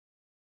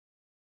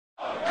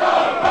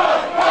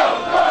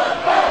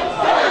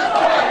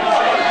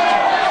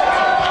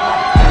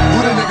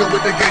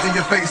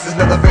your faces,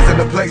 never facing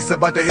the place,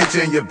 about to hit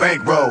you in your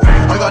bankroll.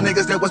 All y'all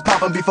niggas that was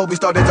popping before we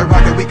started to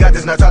rock it, we got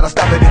this, now try to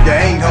stop it if you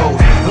ain't hoes.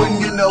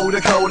 Wouldn't you know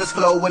the coldest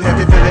flow, and if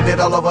you feeling it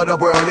all over the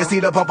world, you see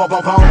the pump, pump,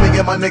 pump, pump, me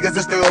and my niggas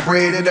are still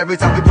bread, and every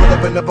time we pull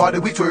up in the party,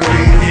 we twirl it.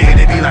 Yeah,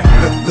 they be like,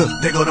 look,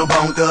 they go them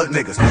bone thug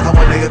niggas. I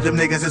wonder if them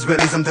niggas is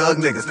really some thug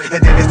niggas.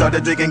 And then they start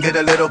to drink and get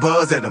a little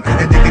buzz in them,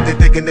 and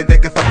thinking that they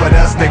can fuck with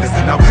us niggas.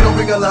 Now we don't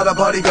bring a lot of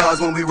bodyguards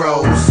when we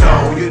roll,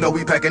 so you know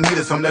we packing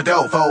heaters from the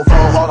dough. Fold,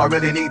 all I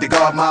really need to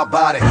guard my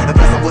body. And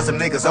plus I'm with some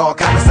niggas all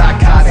kind of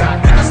psychotic.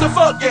 Niggas the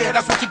fuck, yeah,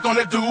 that's what you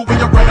gonna do when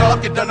you run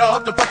up, get done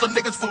up, to plus some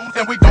niggas food,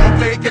 and we don't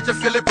play, get you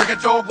feel it, bring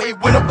it your way.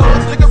 When the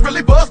buzz, niggas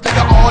really buzz,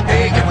 nigga, all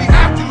day. If we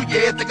have to,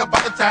 yeah, think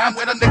about the time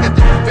when a nigga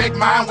disrespect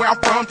mine, where I'm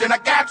from, then I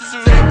got you.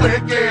 Say with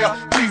it, yeah,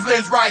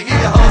 Cleveland's right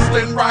here,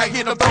 hustling right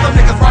here, the other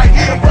niggas right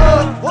here.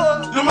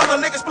 What? Them other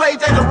niggas play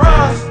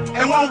dangerous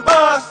and won't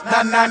bust.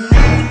 Not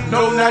me,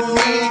 no, not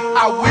me.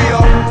 I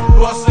will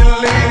bust and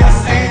live,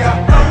 see ya.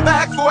 Come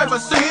back forever,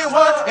 seeing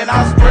what? And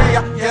I spray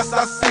ya, yes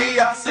I see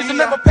ya. Since you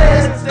never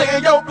pass, stay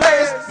in your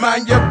place,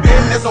 mind your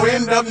business, or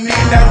end up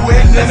needing that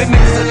witness. Let me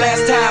make this the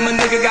last time a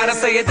nigga gotta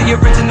say it. The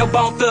original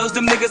Bone Thugs,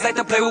 them niggas like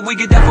to play with. We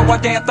get down for our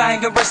damn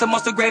thing and rest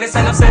amongst the greatest.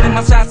 And I'm sending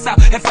my shots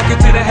out and fuck it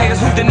to the haters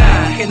who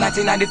deny. In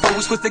 1994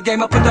 we switched the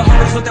game up, put the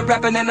homies with the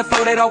rapping and the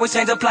flow. They'd always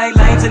change up, playing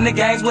lanes in the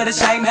games where the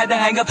shame had to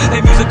hang up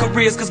their music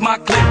careers, cause my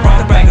clique brought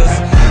the bangers.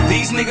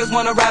 These niggas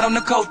wanna ride on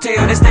the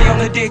coattail, they stay on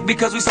the dick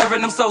because we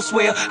serving them so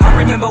swell. I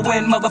remember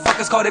when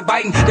motherfuckers called it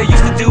biting. They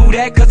used to do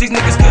that cause these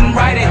niggas couldn't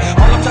write it.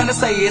 All I'm trying to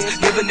say is,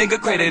 give a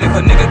nigga credit. If a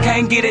nigga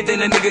can't get it,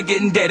 then a nigga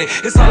getting deaded.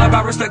 It's all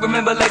about respect,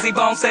 remember Lazy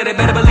Bone said it.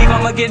 Better believe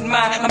I'ma get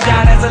mine, I'm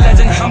dying as a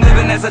legend, I'm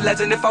living as a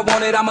legend. If I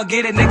want it, I'ma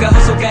get it. Nigga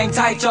hustle game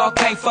tight, y'all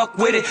can't fuck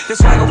with it. The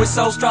swagger is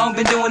so strong,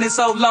 been doing it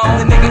so long.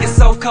 The nigga is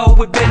so cold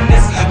with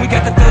business. We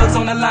got the thugs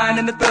on the line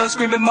and the thugs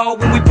screaming more.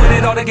 When we put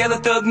it all together,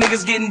 thug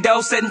niggas getting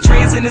dough, setting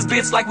trends in this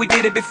bitch like we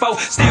did it before.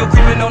 Still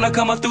creeping on her,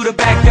 come up through the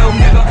back door,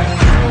 nigga.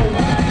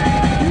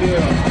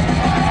 Yeah.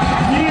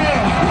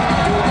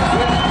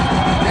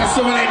 That's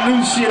some of that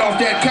new shit off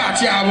that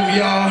Koch album,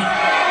 y'all.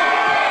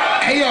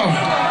 Hey, yo.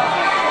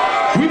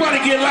 We about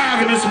to get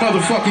live in this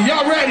motherfucker.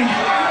 Y'all ready?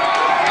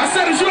 I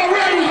said, is y'all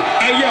ready?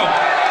 Hey, yo.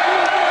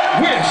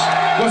 Wish.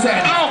 What's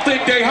that? I don't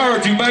think they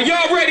heard you, man.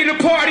 Y'all ready to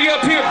party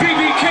up here,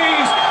 BB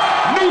Kings?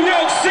 New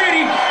York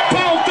City.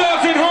 Bone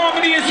Thugs and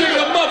Harmony is in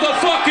the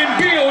motherfucking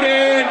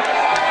building.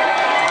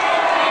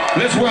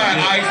 Let's ride,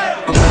 Ice.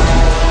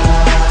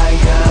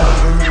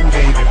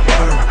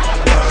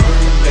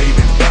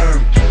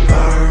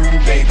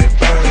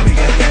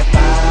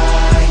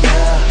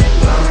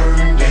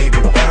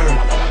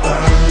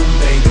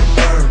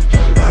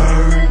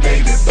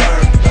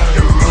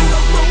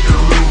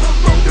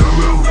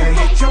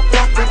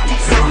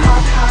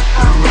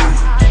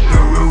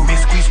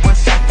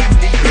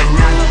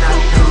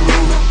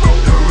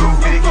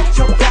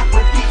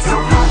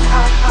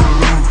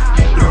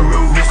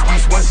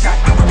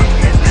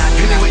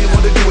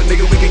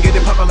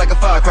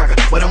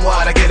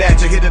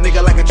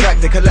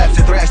 Collapse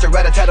and thrash,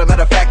 rat-a-tat-a,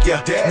 matter of fact,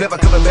 yeah. Never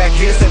coming back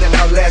here, selling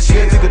out last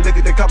year. Took a look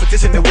at the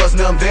competition, there was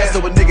none there. So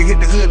a nigga hit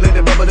the hood, let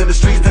it bubble in the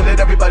streets, to let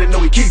everybody know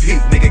we keep heat.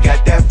 Nigga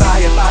got that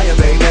fire, fire,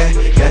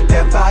 baby. Got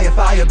that fire,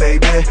 fire,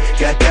 baby.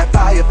 Got that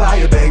fire,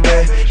 fire,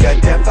 baby. Got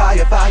that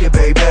fire, fire,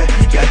 baby.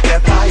 Got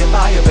that fire,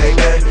 fire,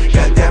 baby.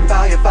 Got that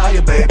fire,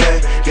 fire,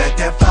 baby. Got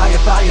that fire,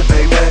 fire,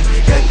 baby.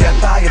 Got that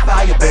fire,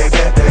 fire, baby.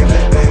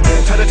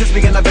 Try to diss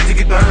me and I bet you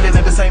get burned, and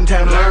at the same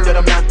time learn that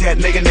I'm not that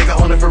nigga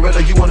on it for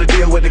real. You wanna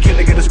deal with the kid,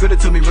 nigga, script it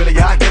to me, really,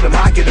 I get him,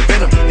 I get a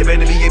venom. You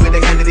better be able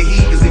to handle the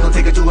heat, cause we gon'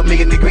 take it to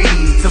 1,000,000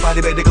 degrees.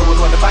 Somebody better go and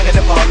run the fire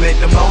department.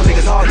 Them old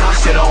niggas all my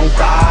shit on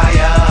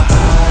fire.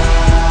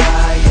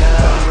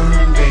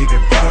 Burn, baby,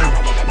 burn.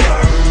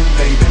 Burn,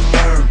 baby,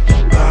 burn.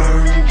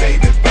 Burn,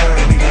 baby,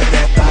 burn. We got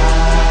that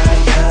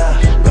fire.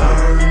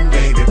 Burn,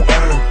 baby,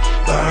 burn.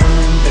 Burn,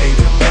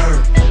 baby, burn.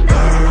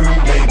 Burn,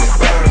 baby,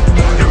 burn.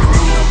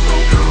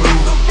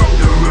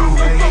 The roof.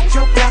 Hit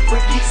your block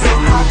with me so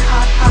hot,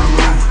 hot, hot,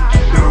 hot.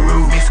 The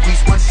roof. We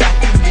squeeze one shot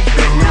to me.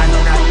 The roof.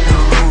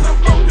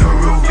 The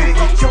roof.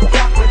 Hit your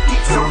block with me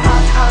so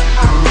hot, hot,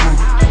 hot.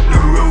 The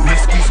roof. We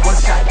squeeze one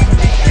shot to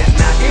me.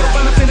 If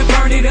I'm finna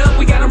burn it up,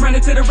 we gotta run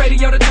it to the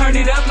radio to turn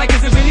it up. Like,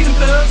 is it really them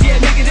thugs? Yeah,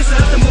 nigga, this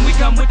us. And when we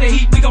come with the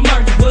heat, we gon'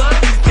 learn the what?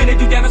 Can it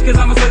do damage cause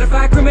I'm a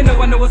certified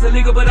criminal? I know it's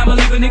illegal, but I'm a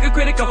legal nigga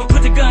critical.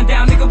 Put your gun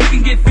down, nigga, we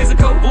can get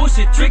physical.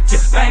 Bullshit, tricked you,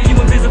 bang, you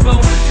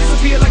invisible.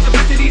 Disappear like the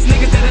rest of these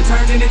niggas that are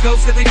turned into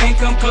ghosts, cause they can't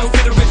come close to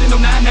the original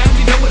 9-9.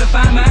 You know where to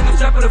find mine, I'm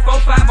sharp with a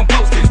 4-5, I'm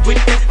posted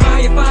with that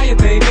fire, fire,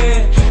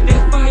 baby.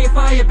 That fire,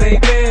 fire, baby.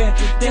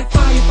 That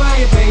fire,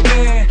 fire,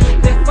 baby.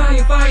 That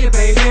fire, fire,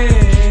 baby.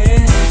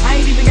 I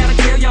ain't even gotta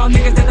tell y'all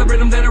niggas that the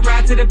rhythm that I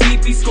ride to the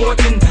beat be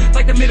scorching.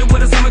 Like the middle of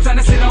the summer trying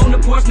to sit on the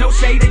porch, no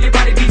shade and your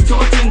body be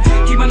torching.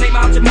 Keep my name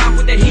out your mouth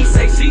with that he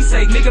say, she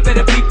say. Nigga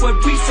better beat what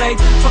we say.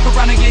 Fuck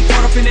around and get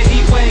caught up in the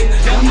heat wave.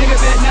 Young nigga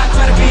better not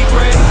try to be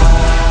brave.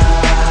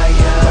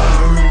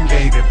 Burn,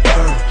 baby,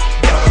 burn.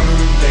 Burn,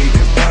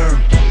 baby, burn.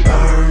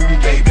 Burn,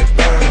 baby,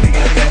 burn. We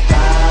got that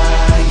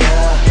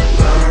fire.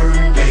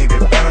 Burn, baby,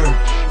 burn.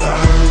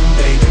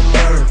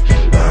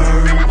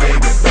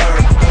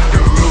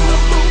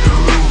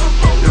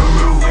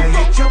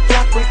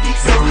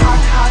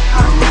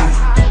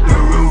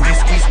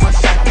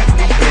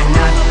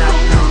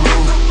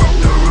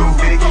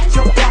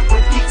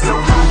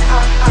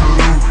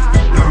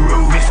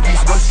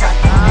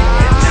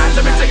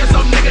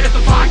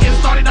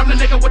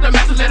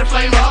 let it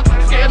flame up.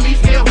 Scare me,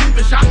 scare who,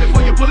 been shot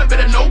before you pull it,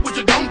 better know what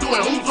you're doing.